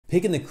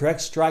Picking the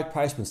correct strike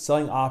price when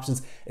selling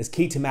options is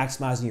key to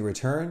maximizing your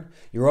return,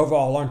 your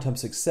overall long-term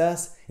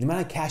success, and the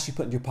amount of cash you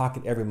put in your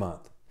pocket every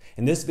month.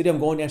 In this video, I'm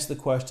going to answer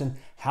the question,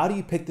 how do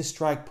you pick the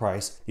strike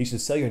price you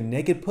should sell your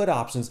naked put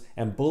options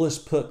and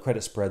bullish put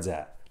credit spreads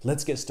at?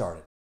 Let's get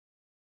started.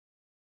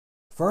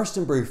 First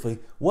and briefly,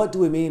 what do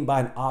we mean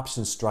by an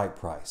option strike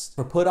price?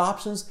 For put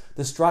options,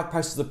 the strike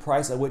price is the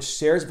price at which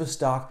shares of a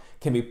stock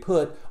can be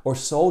put or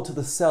sold to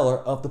the seller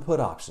of the put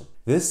option.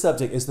 This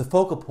subject is the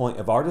focal point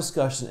of our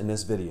discussion in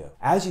this video.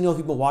 As you know, if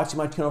you've been watching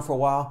my channel for a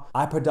while,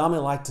 I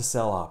predominantly like to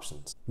sell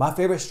options. My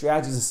favorite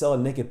strategy is to sell a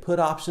naked put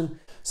option.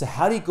 So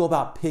how do you go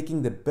about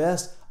picking the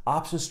best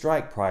option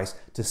strike price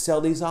to sell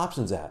these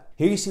options at?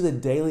 Here you see the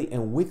daily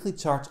and weekly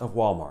charts of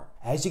Walmart.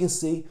 As you can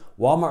see,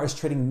 Walmart is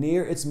trading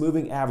near its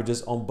moving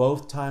averages on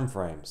both time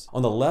frames.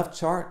 On the left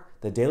chart,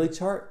 the daily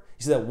chart,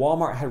 you see that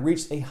Walmart had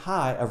reached a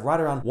high of right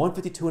around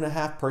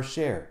 $152.5 per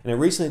share, and it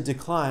recently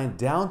declined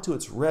down to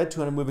its red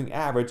 200 moving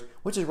average,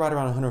 which is right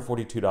around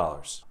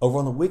 $142. Over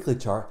on the weekly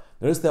chart,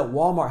 notice that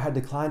Walmart had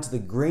declined to the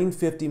green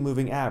 50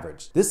 moving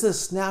average. This is a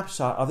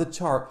snapshot of the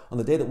chart on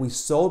the day that we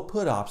sold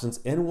put options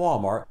in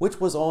Walmart,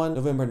 which was on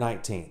November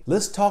 19th.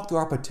 Let's talk through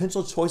our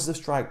potential choices of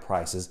strike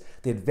prices,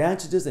 the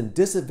advantages and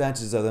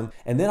disadvantages of them,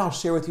 and then I'll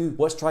share with you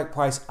what strike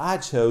price I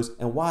chose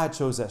and why I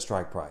chose that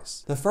strike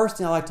price. The first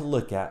thing I like to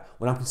look at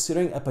when I'm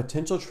considering a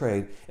potential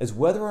trade is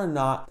whether or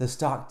not the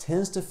stock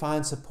tends to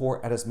find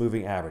support at its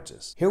moving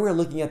averages. Here we're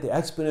looking at the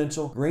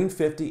exponential green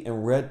 50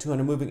 and red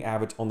 200 moving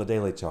average on the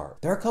daily chart.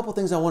 There are a couple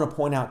things I want to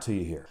point out to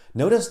you here.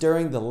 Notice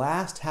during the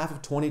last half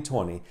of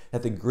 2020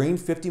 that the green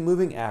 50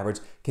 moving average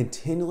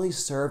continually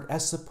served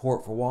as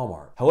support for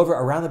Walmart. However,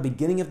 around the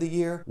beginning of the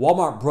year,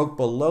 Walmart broke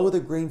below the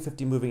green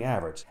 50 moving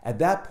average. At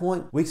that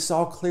point, we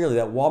saw clearly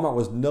that Walmart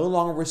was no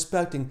longer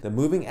respecting the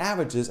moving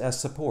averages as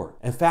support.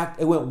 In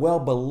fact, it went well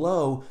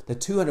below the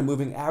 200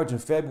 moving average in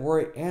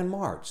February and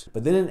March.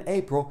 But then in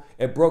April,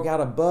 it broke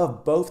out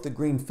above both the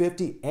green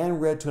 50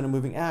 and red 200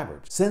 moving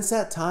average. Since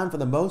that time, for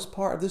the most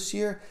part of this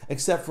year,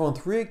 except for on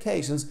 3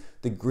 occasions,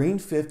 the green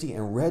 50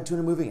 and red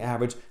 200 moving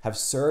average have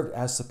served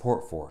as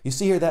support for. You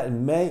see here that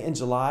in May and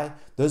July,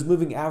 those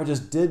moving averages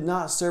did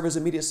not serve as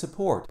immediate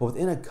support. But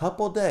within a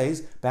couple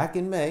days back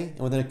in May and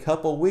within a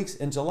couple weeks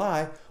in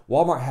July,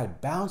 Walmart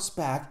had bounced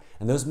back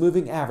and those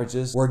moving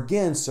averages were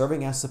again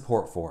serving as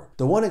support for it.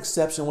 The one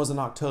exception was in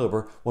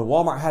October when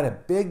Walmart had a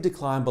big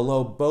decline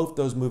below both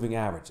those moving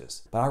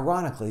averages. But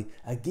ironically,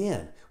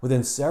 again,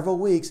 within several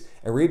weeks,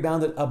 it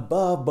rebounded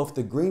above both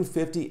the green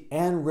 50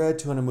 and red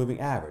 200 moving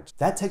average.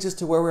 That takes us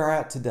to where we are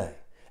at today.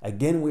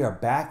 Again, we are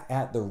back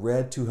at the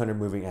red 200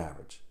 moving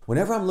average.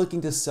 Whenever I'm looking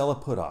to sell a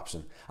put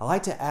option, I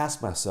like to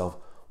ask myself,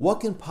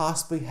 what can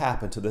possibly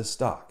happen to this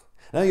stock?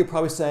 Now you're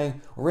probably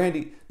saying, well,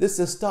 Randy, this is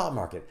a stock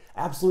market.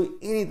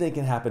 Absolutely anything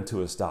can happen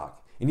to a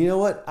stock. And you know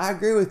what? I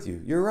agree with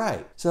you. You're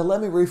right. So let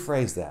me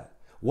rephrase that.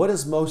 What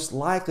is most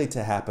likely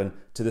to happen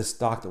to this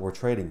stock that we're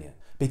trading in?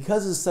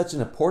 Because it's such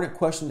an important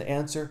question to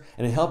answer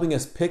and in helping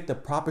us pick the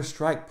proper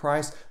strike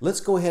price, let's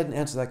go ahead and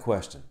answer that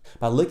question.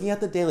 By looking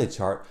at the daily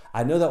chart,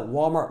 I know that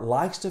Walmart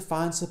likes to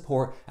find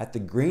support at the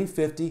green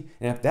 50,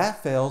 and if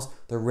that fails,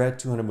 the red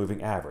 200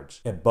 moving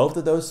average. If both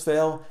of those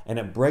fail and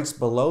it breaks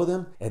below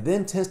them, it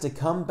then tends to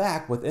come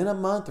back within a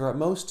month or at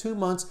most 2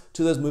 months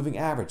to those moving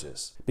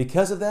averages.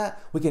 Because of that,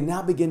 we can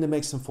now begin to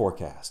make some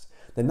forecasts.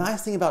 The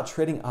nice thing about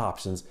trading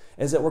options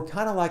is that we're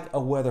kind of like a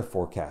weather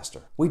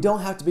forecaster. We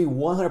don't have to be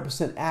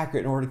 100%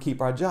 accurate in order to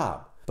keep our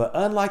job. But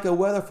unlike a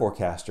weather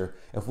forecaster,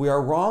 if we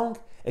are wrong,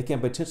 it can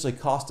potentially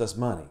cost us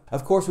money.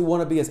 Of course, we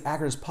want to be as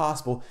accurate as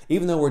possible,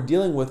 even though we're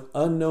dealing with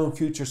unknown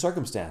future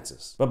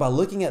circumstances. But by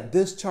looking at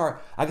this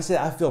chart, I can say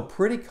I feel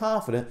pretty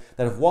confident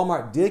that if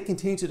Walmart did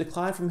continue to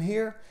decline from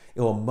here,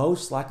 it will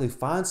most likely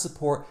find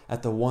support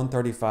at the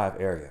 135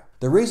 area.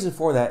 The reason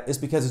for that is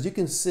because, as you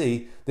can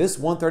see, this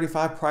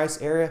 135 price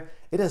area,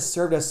 it has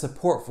served as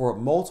support for it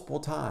multiple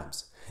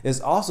times. It has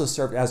also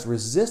served as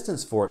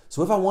resistance for it.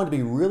 So if I want to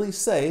be really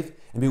safe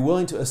and be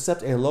willing to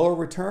accept a lower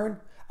return,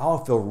 I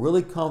will feel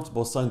really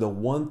comfortable selling the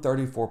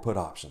 134 put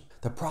option.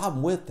 The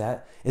problem with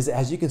that is that,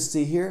 as you can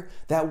see here,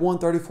 that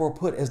 134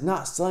 put is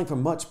not selling for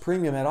much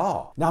premium at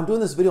all. Now I'm doing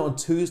this video on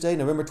Tuesday,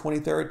 November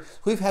 23rd.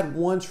 We've had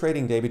one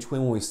trading day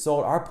between when we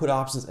sold our put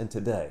options and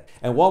today.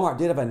 And Walmart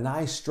did have a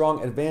nice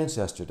strong advance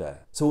yesterday.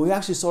 So when we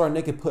actually sold our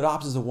naked put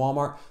options at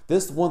Walmart,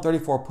 this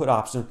 134 put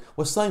option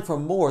was selling for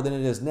more than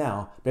it is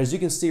now. But as you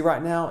can see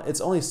right now, it's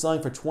only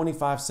selling for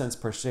 25 cents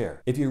per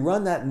share. If you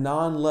run that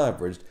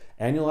non-leveraged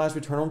annualized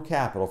return on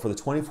capital for the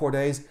 24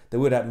 days that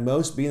would at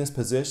most be in this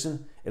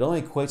position, it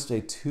only equates to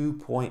a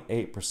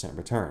 2.8%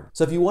 return.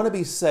 So if you want to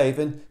be safe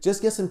and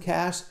just get some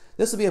cash,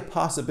 this will be a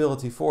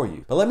possibility for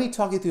you. But let me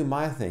talk you through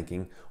my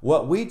thinking,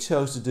 what we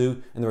chose to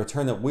do, and the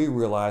return that we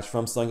realized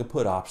from selling a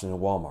put option at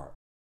Walmart.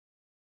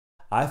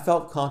 I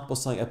felt comfortable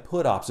selling a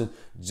put option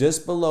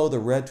just below the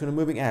red 200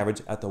 moving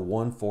average at the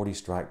 140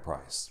 strike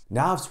price.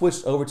 Now I've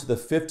switched over to the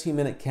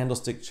 15-minute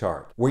candlestick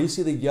chart, where you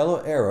see the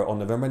yellow arrow on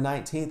November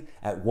 19th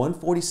at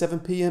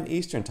 1:47 p.m.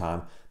 Eastern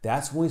Time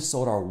That's when we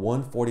sold our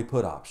 140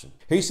 put option.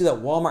 Here you see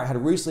that Walmart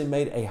had recently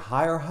made a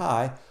higher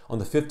high on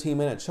the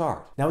 15-minute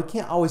chart. Now we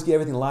can't always get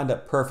everything lined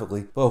up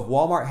perfectly, but with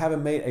Walmart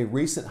having made a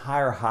recent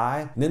higher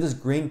high and then this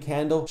green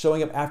candle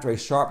showing up after a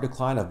sharp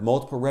decline of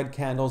multiple red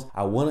candles,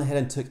 I went ahead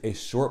and took a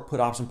short put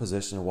option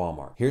position in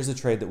Walmart. Here's the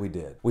trade that we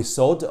did. We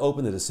sold to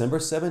open the December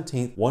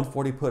 17th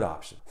 140 put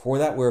option. For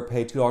that, we were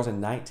paid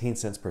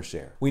 $2.19 per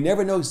share. We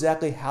never know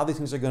exactly how these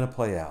things are going to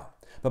play out.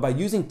 But by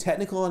using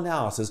technical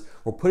analysis,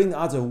 we're putting the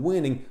odds of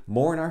winning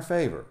more in our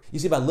favor. You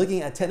see, by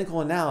looking at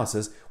technical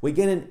analysis, we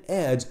gain an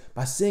edge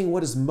by seeing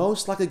what is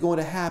most likely going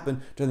to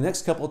happen during the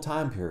next couple of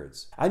time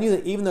periods. I knew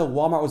that even though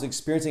Walmart was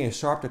experiencing a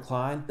sharp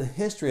decline, the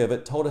history of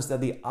it told us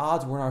that the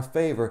odds were in our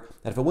favor,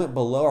 that if it went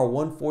below our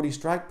 140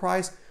 strike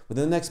price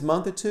within the next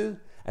month or two,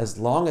 as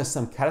long as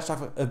some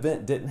catastrophic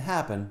event didn't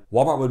happen,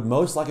 Walmart would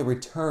most likely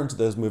return to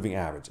those moving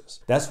averages.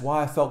 That's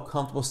why I felt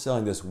comfortable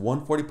selling this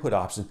 140 put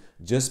option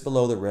just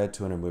below the red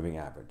 200 moving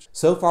average.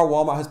 So far,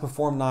 Walmart has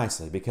performed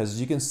nicely because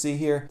as you can see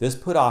here, this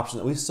put option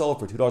that we sold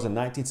for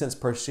 $2.19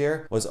 per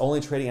share was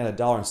only trading at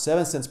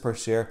 $1.07 per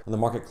share when the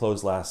market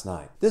closed last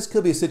night. This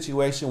could be a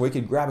situation where you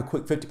could grab a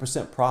quick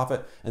 50%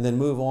 profit and then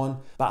move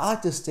on, but I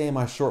like to stay in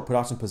my short put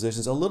option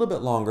positions a little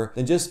bit longer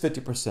than just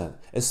 50%,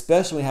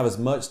 especially when we have as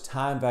much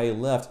time value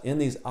left in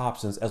these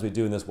options as we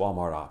do in this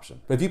Walmart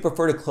option. But if you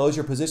prefer to close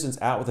your positions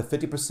out with a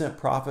 50%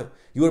 profit,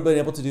 you would have been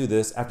able to do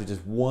this after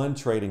just one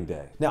trading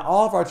day. Now,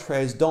 all of our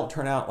trades don't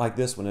turn out like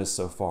this one is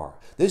so far.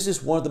 This is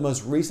just one of the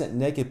most recent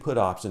naked put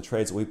option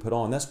trades that we put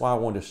on. That's why I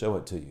wanted to show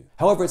it to you.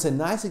 However, it's a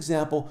nice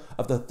example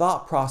of the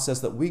thought process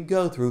that we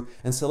go through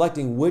in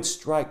selecting which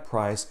strike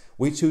price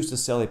we choose to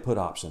sell a put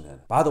option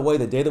in. By the way,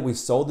 the day that we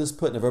sold this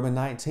put, November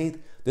 19th,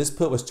 this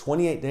put was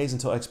 28 days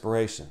until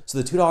expiration. So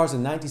the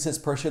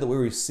 $2.90 per share that we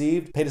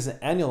received paid us an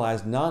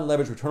annualized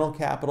non-leveraged return on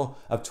capital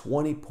of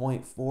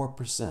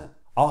 20.4%.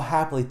 I'll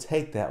happily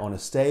take that on a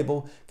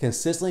stable,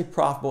 consistently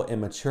profitable, and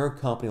mature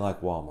company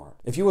like Walmart.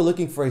 If you were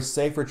looking for a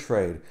safer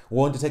trade,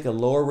 willing to take a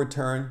lower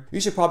return,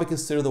 you should probably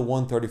consider the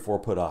 134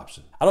 put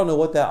option. I don't know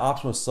what that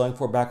option was selling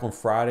for back on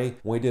Friday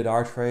when we did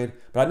our trade,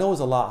 but I know it was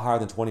a lot higher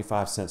than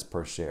 25 cents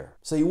per share.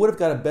 So you would have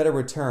got a better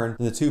return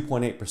than the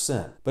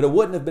 2.8%, but it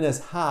wouldn't have been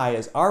as high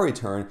as our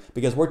return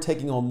because we're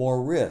taking on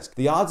more risk.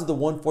 The odds of the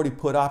 140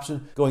 put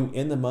option going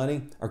in the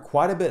money are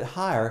quite a bit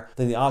higher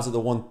than the odds of the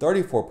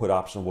 134 put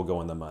option will go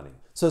in the money.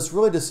 So it's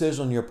really a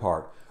decision on your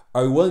part.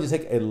 Are you willing to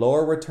take a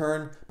lower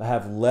return but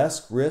have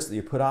less risk that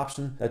your put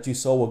option that you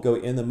sold will go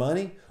in the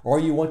money? Or are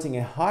you wanting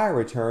a higher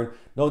return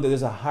knowing that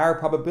there's a higher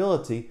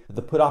probability that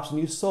the put option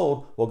you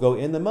sold will go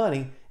in the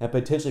money and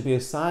potentially be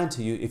assigned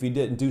to you if you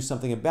didn't do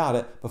something about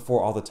it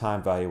before all the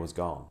time value was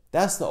gone?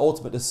 That's the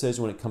ultimate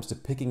decision when it comes to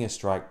picking a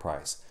strike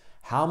price.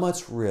 How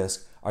much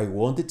risk are you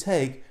willing to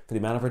take for the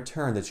amount of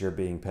return that you're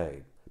being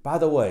paid? By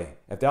the way,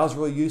 if that was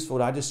really useful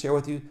what I just shared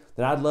with you,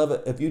 then I'd love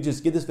it if you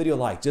just give this video a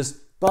like. Just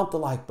bump the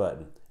like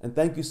button. And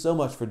thank you so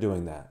much for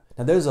doing that.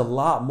 Now there's a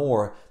lot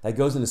more that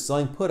goes into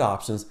selling put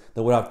options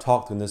than what I've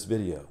talked through in this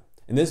video.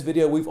 In this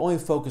video, we've only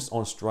focused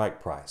on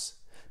strike price.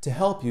 To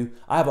help you,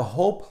 I have a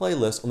whole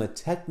playlist on the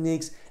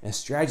techniques and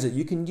strategies that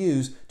you can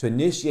use to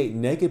initiate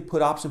naked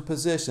put option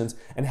positions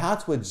and how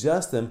to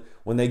adjust them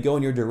when they go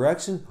in your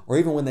direction or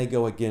even when they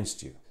go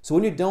against you. So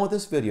when you're done with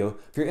this video,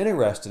 if you're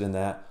interested in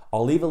that,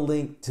 I'll leave a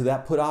link to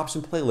that put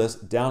option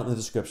playlist down in the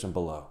description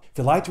below. If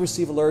you'd like to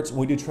receive alerts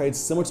when we do trades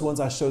similar to the ones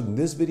I showed in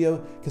this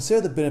video,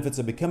 consider the benefits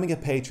of becoming a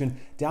patron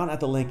down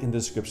at the link in the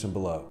description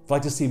below. If you'd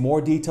like to see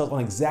more details on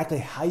exactly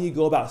how you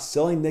go about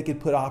selling naked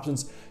put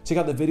options, check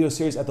out the video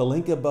series at the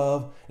link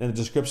above and in the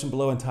description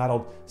below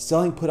entitled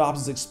Selling Put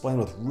Options Explained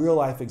with Real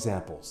Life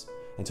Examples.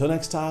 Until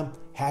next time,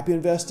 happy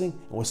investing,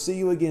 and we'll see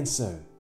you again soon.